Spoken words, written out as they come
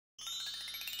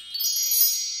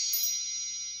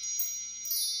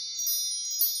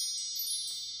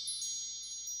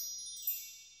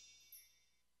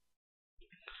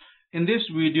In this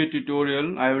video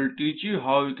tutorial, I will teach you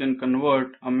how you can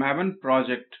convert a Maven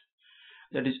project,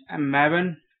 that is a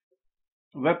Maven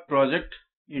web project,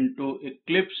 into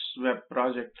Eclipse web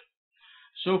project.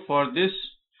 So for this,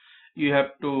 you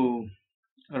have to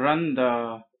run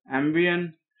the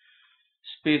ambient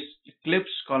space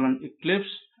Eclipse colon Eclipse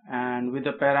and with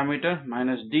the parameter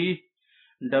 -d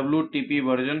WTP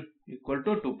version equal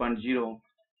to 2.0.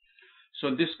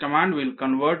 So this command will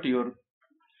convert your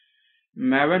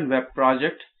Maven web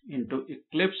project into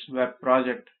Eclipse web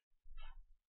project.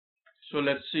 So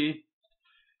let's see.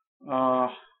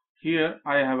 Here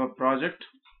I have a project,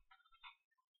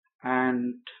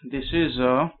 and this is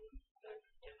a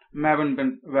Maven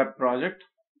web project.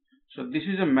 So this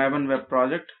is a Maven web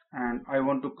project, and I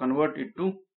want to convert it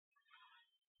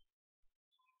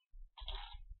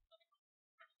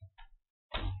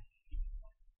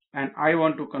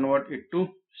to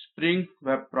Spring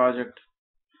web project.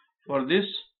 For this,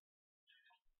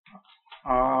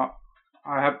 I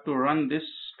have to run this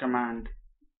command.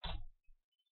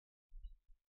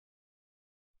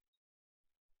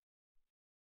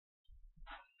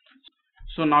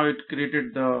 So now it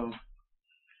created the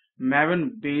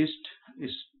Maven based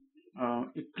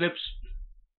Eclipse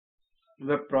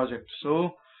web project.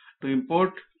 So to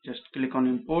import, just click on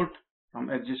import from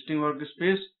existing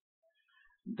workspace,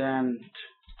 then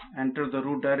enter the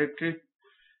root directory,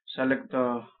 select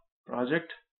the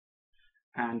project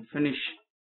and finish.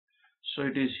 So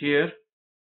it is here.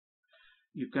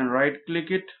 You can right click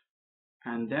it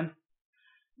and then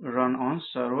run on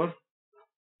server,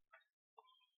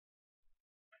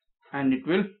 and it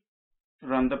will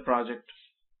run the project.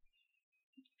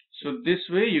 So this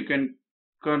way you can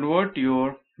convert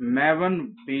your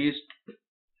Maven based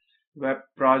web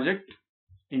project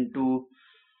into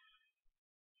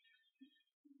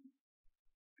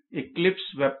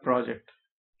Eclipse web project.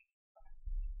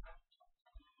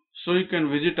 So you can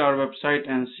visit our website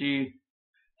and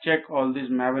check all these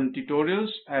Maven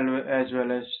tutorials as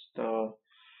well as the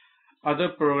other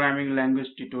programming language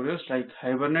tutorials like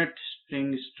Hibernate,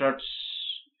 Spring, Struts,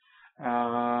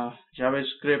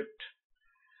 JavaScript,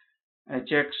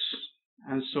 Ajax,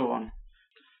 and so on.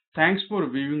 Thanks for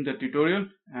viewing the tutorial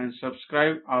and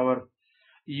subscribe our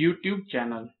YouTube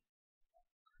channel.